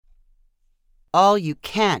All You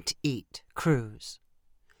Can't Eat Cruise.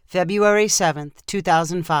 February 7th,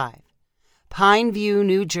 2005. Pineview,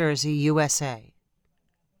 New Jersey, USA.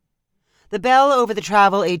 The bell over the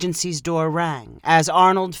travel agency's door rang as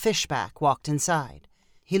Arnold Fishback walked inside.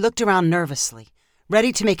 He looked around nervously,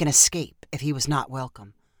 ready to make an escape if he was not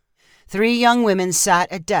welcome. 3 young women sat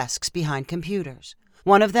at desks behind computers.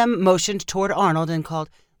 One of them motioned toward Arnold and called,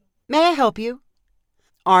 "May I help you?"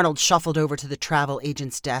 Arnold shuffled over to the travel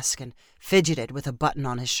agent's desk and fidgeted with a button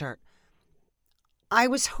on his shirt. "I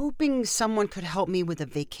was hoping someone could help me with a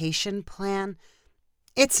vacation plan.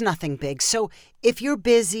 It's nothing big, so if you're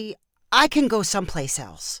busy, I can go someplace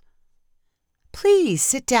else." "Please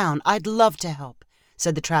sit down. I'd love to help,"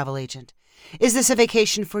 said the travel agent. "Is this a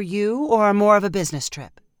vacation for you or more of a business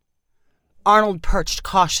trip?" Arnold perched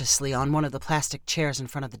cautiously on one of the plastic chairs in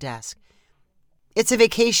front of the desk. "It's a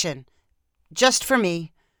vacation. Just for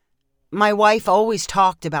me. My wife always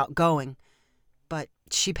talked about going, but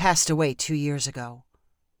she passed away 2 years ago."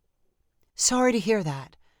 "Sorry to hear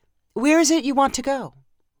that. Where is it you want to go?"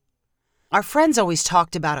 "Our friends always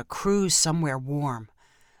talked about a cruise somewhere warm.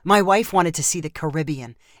 My wife wanted to see the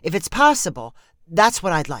Caribbean. If it's possible, that's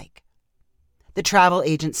what I'd like." The travel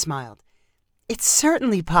agent smiled. "It's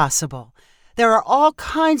certainly possible. There are all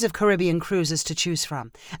kinds of Caribbean cruises to choose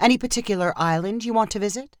from. Any particular island you want to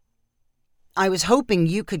visit?" "I was hoping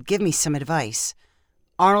you could give me some advice."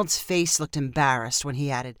 Arnold's face looked embarrassed when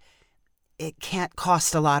he added, "It can't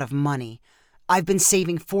cost a lot of money. I've been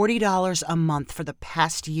saving $40 a month for the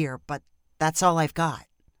past year, but that's all I've got."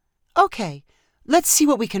 "Okay, let's see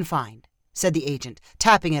what we can find," said the agent,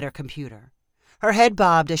 tapping at her computer. Her head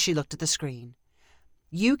bobbed as she looked at the screen.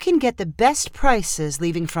 "You can get the best prices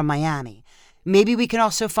leaving from Miami. Maybe we can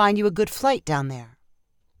also find you a good flight down there."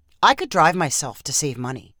 "I could drive myself to save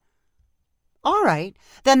money." "All right,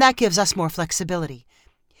 then that gives us more flexibility.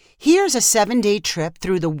 Here's a 7-day trip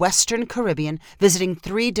through the Western Caribbean, visiting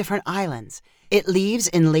 3 different islands. It leaves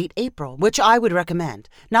in late April, which I would recommend.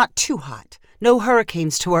 Not too hot. No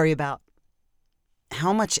hurricanes to worry about."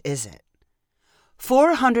 "How much is it?"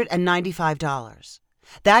 $495.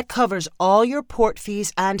 That covers all your port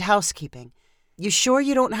fees and housekeeping. You sure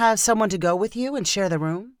you don't have someone to go with you and share the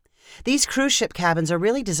room? These cruise ship cabins are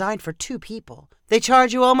really designed for 2 people. They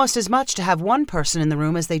charge you almost as much to have 1 person in the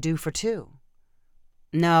room as they do for 2.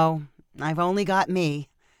 "No, I've only got me."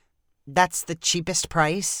 "That's the cheapest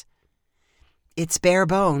price?" "It's bare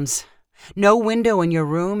bones. No window in your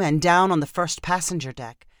room and down on the first passenger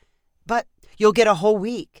deck. But you'll get a whole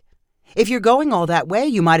week. If you're going all that way,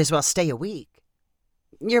 you might as well stay a week."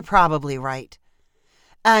 "You're probably right."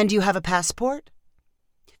 "And you have a passport?"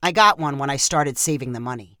 "I got one when I started saving the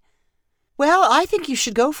money." "Well, I think you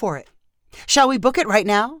should go for it. Shall we book it right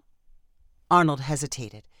now?" Arnold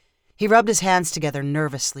hesitated. He rubbed his hands together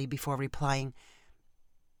nervously before replying,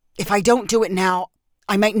 "If I don't do it now,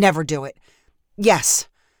 I might never do it. Yes,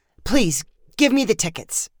 please, give me the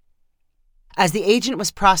tickets." As the agent was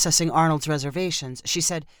processing Arnold's reservations, she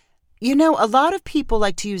said, "You know, a lot of people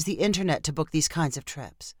like to use the internet to book these kinds of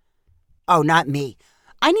trips." "Oh, not me.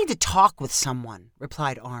 I need to talk with someone,"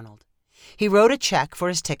 replied Arnold. He wrote a check for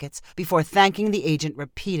his tickets before thanking the agent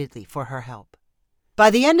repeatedly for her help.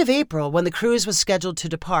 By the end of April, when the cruise was scheduled to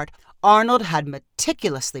depart, Arnold had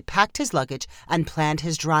meticulously packed his luggage and planned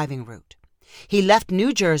his driving route. He left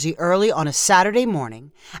New Jersey early on a Saturday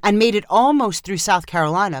morning and made it almost through South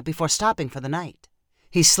Carolina before stopping for the night.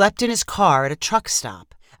 He slept in his car at a truck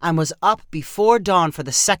stop and was up before dawn for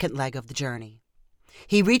the second leg of the journey.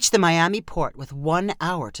 He reached the Miami port with 1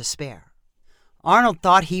 hour to spare. Arnold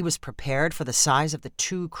thought he was prepared for the size of the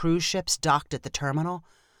 2 cruise ships docked at the terminal,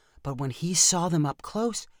 but when he saw them up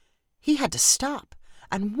close, he had to stop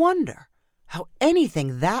and wonder how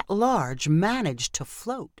anything that large managed to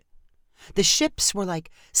float. The ships were like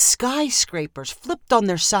skyscrapers flipped on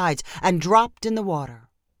their sides and dropped in the water.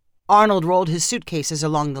 Arnold rolled his suitcases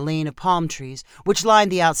along the lane of palm trees which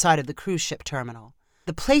lined the outside of the cruise ship terminal.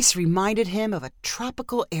 The place reminded him of a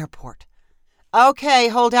tropical airport. "Okay,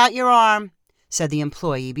 hold out your arm," said the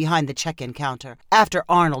employee behind the check-in counter after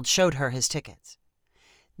Arnold showed her his tickets.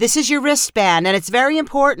 "This is your wristband, and it's very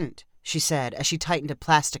important," she said as she tightened a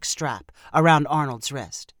plastic strap around Arnold's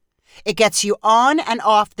wrist. "It gets you on and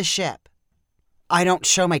off the ship." "I don't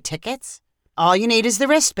show my tickets?" "All you need is the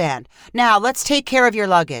wristband. Now, let's take care of your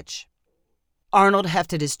luggage." Arnold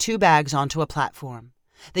hefted his 2 bags onto a platform.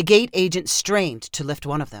 The gate agent strained to lift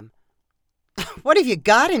one of them. "What have you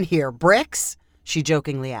got in here, bricks?" she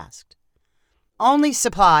jokingly asked. "Only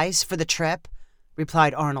supplies for the trip,"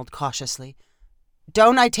 replied Arnold cautiously.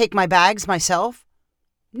 "Don't I take my bags myself?"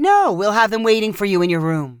 "No, we'll have them waiting for you in your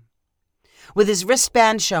room." With his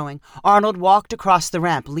wristband showing, Arnold walked across the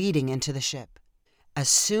ramp leading into the ship. As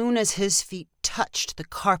soon as his feet touched the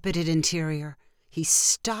carpeted interior, he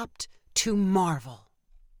stopped to marvel.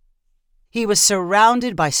 He was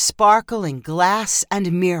surrounded by sparkling glass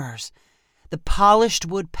and mirrors. The polished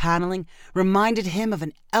wood paneling reminded him of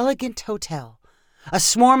an elegant hotel. A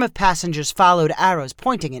swarm of passengers followed arrows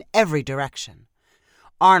pointing in every direction.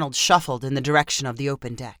 Arnold shuffled in the direction of the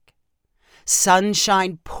open deck.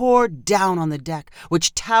 Sunshine poured down on the deck,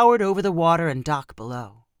 which towered over the water and dock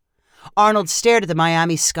below. Arnold stared at the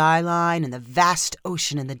Miami skyline and the vast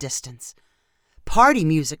ocean in the distance. Party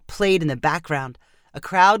music played in the background. A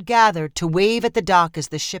crowd gathered to wave at the dock as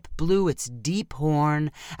the ship blew its deep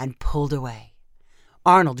horn and pulled away.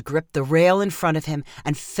 Arnold gripped the rail in front of him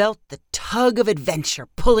and felt the tug of adventure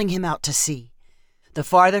pulling him out to sea. The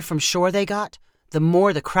farther from shore they got, the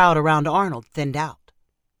more the crowd around Arnold thinned out.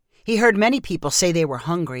 He heard many people say they were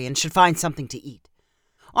hungry and should find something to eat.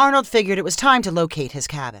 Arnold figured it was time to locate his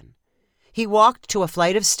cabin. He walked to a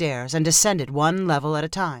flight of stairs and descended one level at a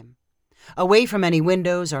time. Away from any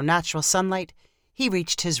windows or natural sunlight, he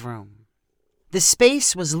reached his room. The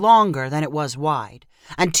space was longer than it was wide,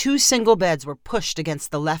 and 2 single beds were pushed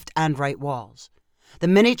against the left and right walls. The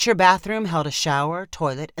miniature bathroom held a shower,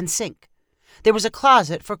 toilet, and sink. There was a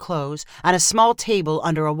closet for clothes and a small table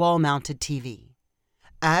under a wall-mounted TV.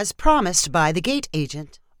 As promised by the gate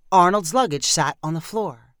agent, Arnold's luggage sat on the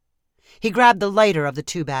floor. He grabbed the lighter of the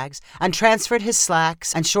 2 bags and transferred his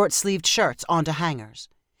slacks and short-sleeved shirts onto hangers.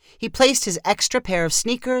 He placed his extra pair of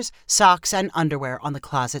sneakers, socks, and underwear on the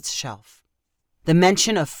closet's shelf. The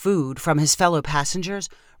mention of food from his fellow passengers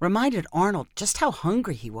reminded Arnold just how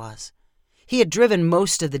hungry he was. He had driven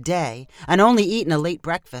most of the day and only eaten a late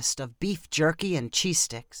breakfast of beef jerky and cheese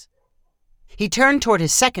sticks. He turned toward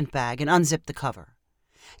his second bag and unzipped the cover.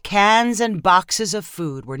 Cans and boxes of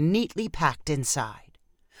food were neatly packed inside.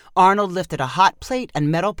 Arnold lifted a hot plate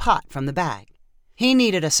and metal pot from the bag. He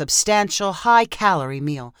needed a substantial, high-calorie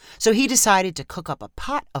meal, so he decided to cook up a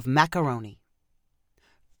pot of macaroni.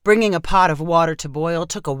 Bringing a pot of water to boil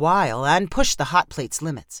took a while and pushed the hot plate's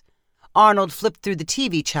limits. Arnold flipped through the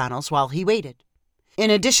TV channels while he waited.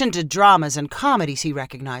 In addition to dramas and comedies he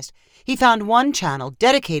recognized, he found one channel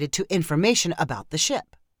dedicated to information about the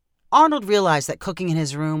ship. Arnold realized that cooking in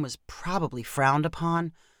his room was probably frowned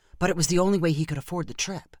upon, but it was the only way he could afford the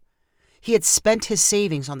trip. He had spent his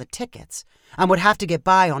savings on the tickets and would have to get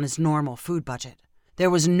by on his normal food budget.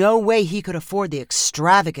 There was no way he could afford the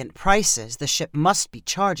extravagant prices the ship must be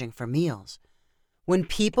charging for meals. When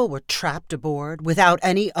people were trapped aboard without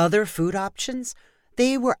any other food options,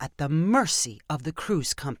 they were at the mercy of the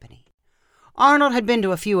cruise company. Arnold had been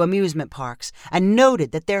to a few amusement parks and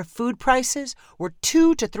noted that their food prices were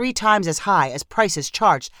 2 to 3 times as high as prices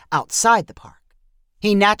charged outside the park.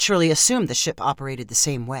 He naturally assumed the ship operated the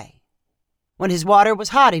same way. When his water was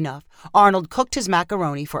hot enough, Arnold cooked his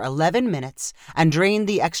macaroni for 11 minutes and drained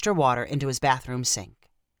the extra water into his bathroom sink.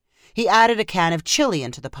 He added a can of chili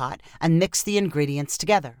into the pot and mixed the ingredients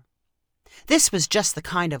together. This was just the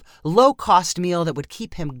kind of low-cost meal that would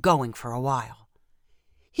keep him going for a while.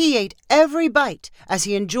 He ate every bite as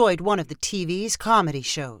he enjoyed one of the TV's comedy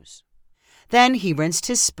shows. Then he rinsed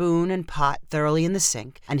his spoon and pot thoroughly in the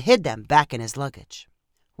sink and hid them back in his luggage.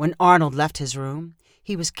 When Arnold left his room,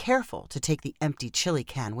 he was careful to take the empty chili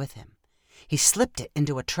can with him. He slipped it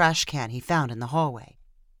into a trash can he found in the hallway.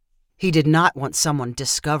 He did not want someone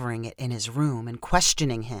discovering it in his room and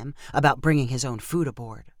questioning him about bringing his own food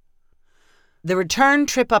aboard. The return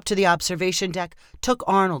trip up to the observation deck took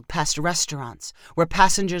Arnold past restaurants where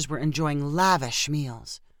passengers were enjoying lavish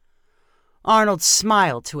meals. Arnold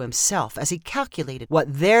smiled to himself as he calculated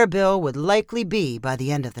what their bill would likely be by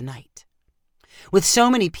the end of the night. With so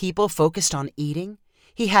many people focused on eating,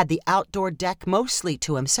 he had the outdoor deck mostly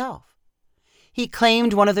to himself. He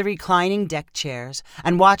claimed one of the reclining deck chairs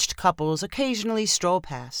and watched couples occasionally stroll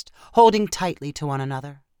past, holding tightly to one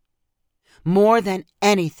another. More than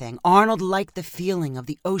anything, Arnold liked the feeling of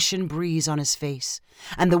the ocean breeze on his face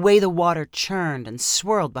and the way the water churned and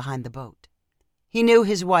swirled behind the boat. He knew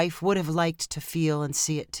his wife would have liked to feel and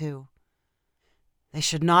see it too. They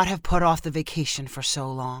should not have put off the vacation for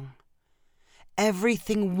so long.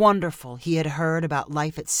 Everything wonderful he had heard about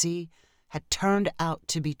life at sea had turned out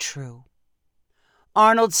to be true.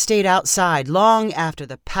 Arnold stayed outside long after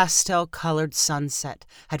the pastel-colored sunset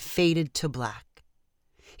had faded to black.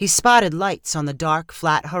 He spotted lights on the dark,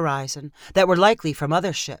 flat horizon that were likely from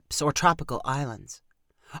other ships or tropical islands.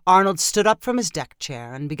 Arnold stood up from his deck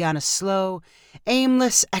chair and began a slow,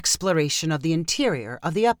 aimless exploration of the interior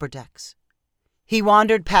of the upper decks. He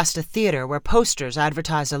wandered past a theater where posters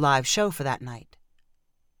advertised a live show for that night.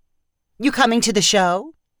 You coming to the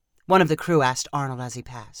show? One of the crew asked Arnold as he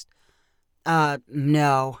passed.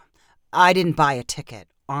 No. I didn't buy a ticket,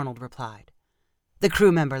 Arnold replied. The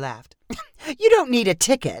crew member laughed. You don't need a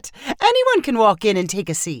ticket. Anyone can walk in and take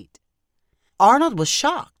a seat. Arnold was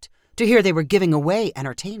shocked to hear they were giving away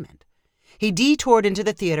entertainment. He detoured into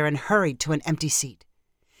the theater and hurried to an empty seat.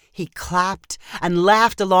 He clapped and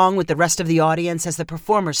laughed along with the rest of the audience as the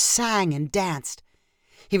performers sang and danced.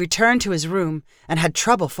 He returned to his room and had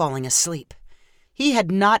trouble falling asleep. He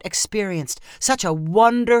had not experienced such a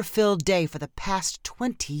wonder-filled day for the past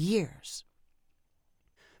 20 years.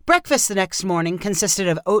 Breakfast the next morning consisted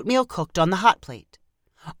of oatmeal cooked on the hot plate.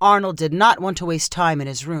 Arnold did not want to waste time in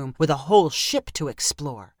his room with a whole ship to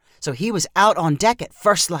explore, so he was out on deck at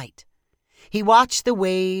first light. He watched the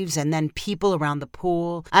waves and then people around the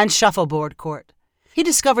pool and shuffleboard court. He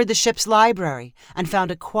discovered the ship's library and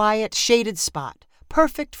found a quiet, shaded spot,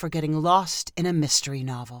 perfect for getting lost in a mystery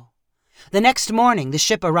novel. The next morning, the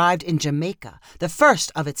ship arrived in Jamaica, the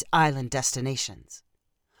first of its island destinations.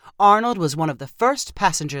 Arnold was one of the first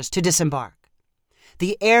passengers to disembark.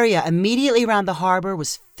 The area immediately around the harbor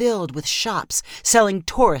was filled with shops selling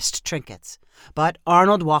tourist trinkets, but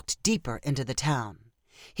Arnold walked deeper into the town.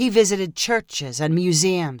 He visited churches and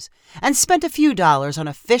museums and spent a few dollars on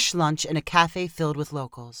a fish lunch in a cafe filled with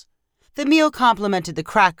locals. The meal complemented the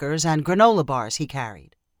crackers and granola bars he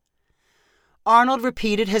carried. Arnold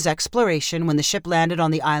repeated his exploration when the ship landed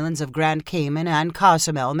on the islands of Grand Cayman and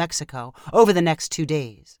Cozumel, Mexico, over the next 2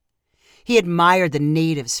 days. He admired the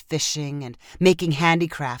natives fishing and making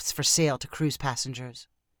handicrafts for sale to cruise passengers.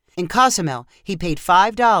 In Cozumel, he paid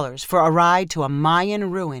 $5 for a ride to a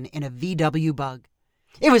Mayan ruin in a VW Bug.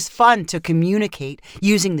 It was fun to communicate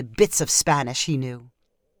using the bits of Spanish he knew.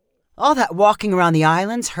 All that walking around the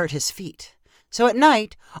islands hurt his feet, so at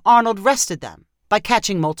night Arnold rested them by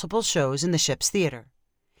catching multiple shows in the ship's theater.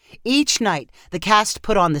 Each night, the cast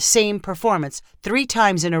put on the same performance 3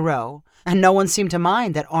 times in a row, and no one seemed to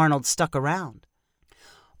mind that Arnold stuck around.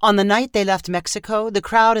 On the night they left Mexico, the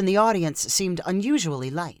crowd in the audience seemed unusually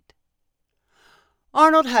light.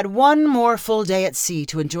 Arnold had one more full day at sea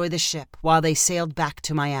to enjoy the ship while they sailed back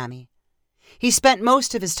to Miami. He spent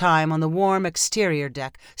most of his time on the warm exterior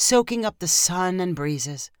deck, soaking up the sun and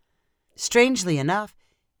breezes. Strangely enough,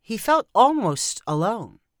 he felt almost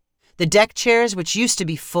alone. The deck chairs, which used to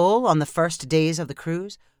be full on the first days of the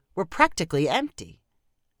cruise, were practically empty.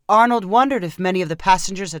 Arnold wondered if many of the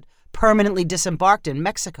passengers had permanently disembarked in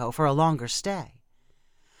Mexico for a longer stay.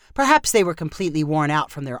 Perhaps they were completely worn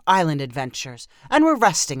out from their island adventures and were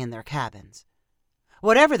resting in their cabins.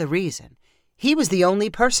 Whatever the reason, he was the only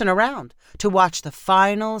person around to watch the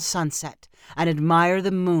final sunset and admire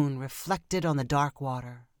the moon reflected on the dark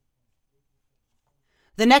water.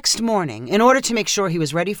 The next morning, in order to make sure he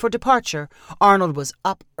was ready for departure, Arnold was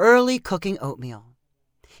up early cooking oatmeal.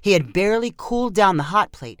 He had barely cooled down the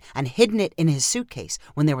hot plate and hidden it in his suitcase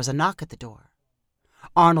when there was a knock at the door.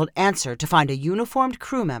 Arnold answered to find a uniformed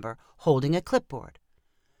crew member holding a clipboard.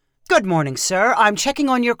 "Good morning, sir. I'm checking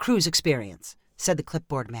on your cruise experience," said the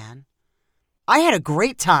clipboard man. "I had a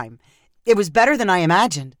great time. It was better than I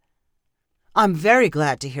imagined." "I'm very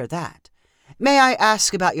glad to hear that. May I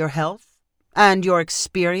ask about your health and your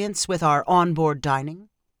experience with our onboard dining?"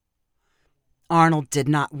 Arnold did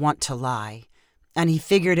not want to lie, and he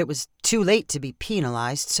figured it was too late to be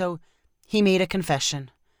penalized, so he made a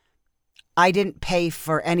confession. "I didn't pay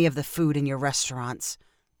for any of the food in your restaurants.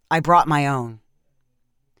 I brought my own."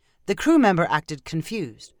 The crew member acted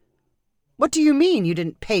confused. "What do you mean you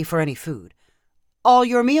didn't pay for any food? All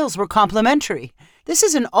your meals were complimentary. This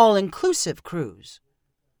is an all-inclusive cruise."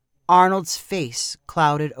 Arnold's face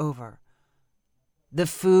clouded over. "The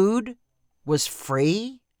food was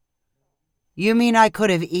free? You mean I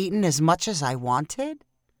could have eaten as much as I wanted?"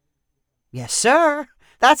 "Yes, sir.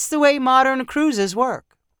 That's the way modern cruises work."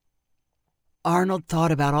 Arnold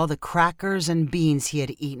thought about all the crackers and beans he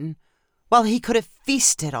had eaten, while he could have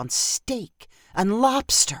feasted on steak and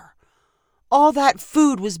lobster. All that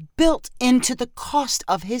food was built into the cost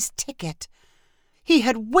of his ticket. He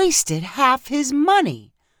had wasted half his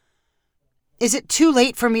money. "Is it too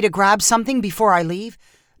late for me to grab something before I leave?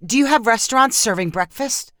 Do you have restaurants serving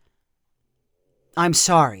breakfast?" "I'm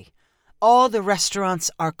sorry. All the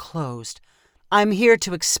restaurants are closed. I'm here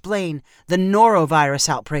to explain the norovirus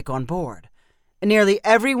outbreak on board. Nearly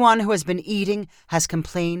everyone who has been eating has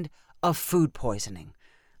complained of food poisoning.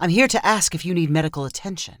 I'm here to ask if you need medical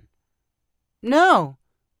attention." "No,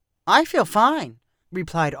 I feel fine,"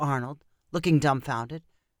 replied Arnold, looking dumbfounded.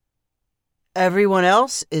 "Everyone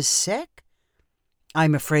else is sick?"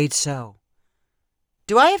 "I'm afraid so."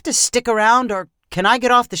 "Do I have to stick around or can I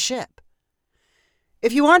get off the ship?"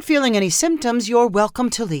 If you aren't feeling any symptoms, you're welcome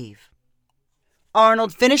to leave."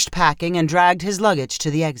 Arnold finished packing and dragged his luggage to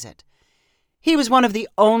the exit. He was one of the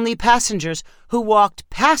only passengers who walked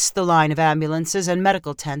past the line of ambulances and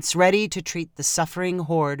medical tents ready to treat the suffering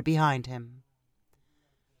horde behind him.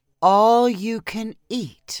 "All you can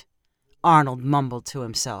eat," Arnold mumbled to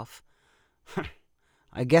himself.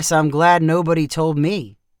 "I guess I'm glad nobody told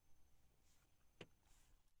me."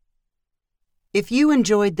 If you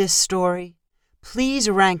enjoyed this story, please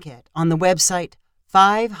rank it on the website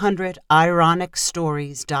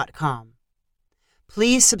 500ironicstories.com.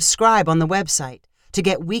 Please subscribe on the website to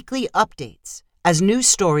get weekly updates as new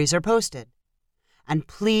stories are posted. And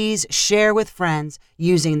please share with friends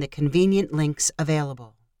using the convenient links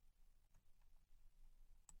available.